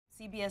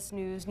CBS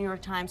News, New York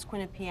Times,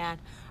 Quinnipiac,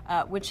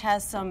 which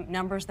has some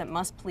numbers that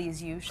must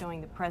please you, showing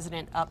the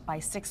president up by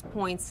 6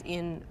 points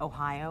in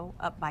Ohio,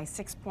 up by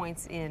 6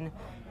 points in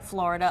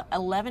Florida,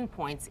 11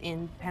 points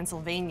in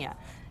Pennsylvania.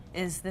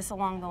 Is this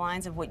along the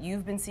lines of what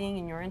you've been seeing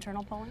in your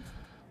internal polling?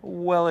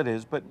 Well, it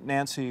is, but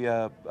Nancy,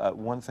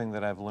 one thing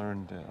that I've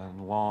learned in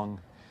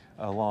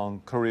a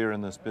long career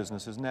in this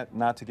business is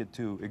not to get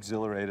too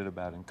exhilarated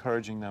about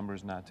encouraging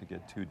numbers, not to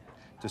get too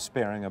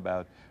despairing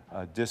about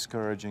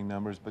discouraging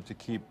numbers, but to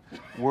keep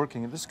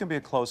working. And this is going to be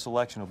a close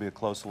election. It'll be a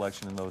close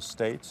election in those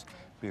states,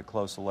 be a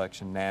close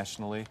election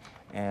nationally,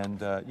 and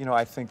you know,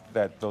 I think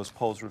that those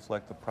polls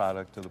reflect the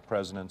product of the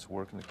president's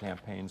work and the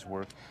campaign's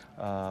work,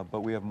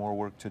 but we have more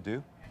work to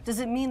do. Does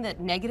it mean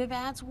that negative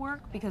ads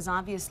work? Because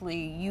obviously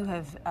you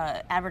have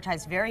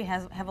advertised very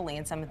heavily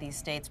in some of these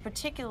states,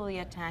 particularly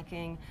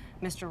attacking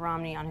Mr.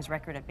 Romney on his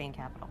record at Bain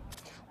Capital.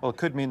 Well, it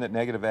could mean that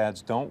negative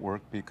ads don't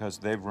work because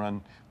they've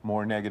run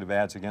more negative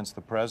ads against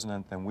the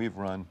president than we've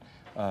run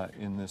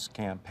in this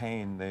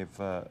campaign. They've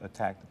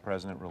attacked the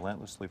president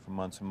relentlessly for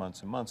months and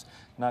months and months,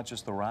 not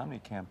just the Romney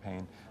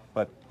campaign,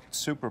 but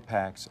super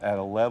PACs at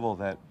a level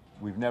that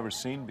we've never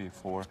seen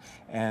before,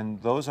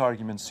 and those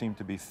arguments seem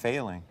to be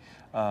failing.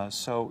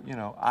 So, you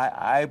know,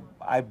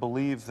 I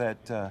believe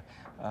that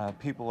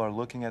people are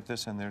looking at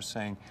this and they're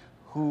saying,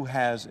 who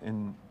has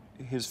in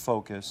his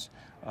focus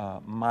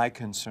my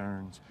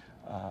concerns,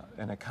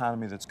 an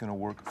economy that's going to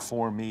work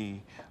for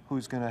me,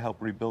 who's going to help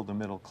rebuild the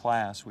middle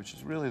class, which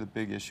is really the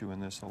big issue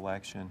in this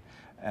election,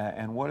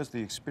 and what is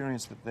the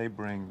experience that they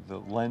bring, the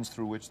lens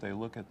through which they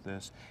look at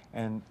this.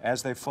 And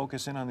as they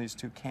focus in on these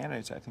two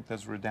candidates, I think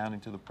that's redounding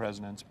to the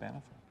president's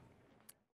benefit.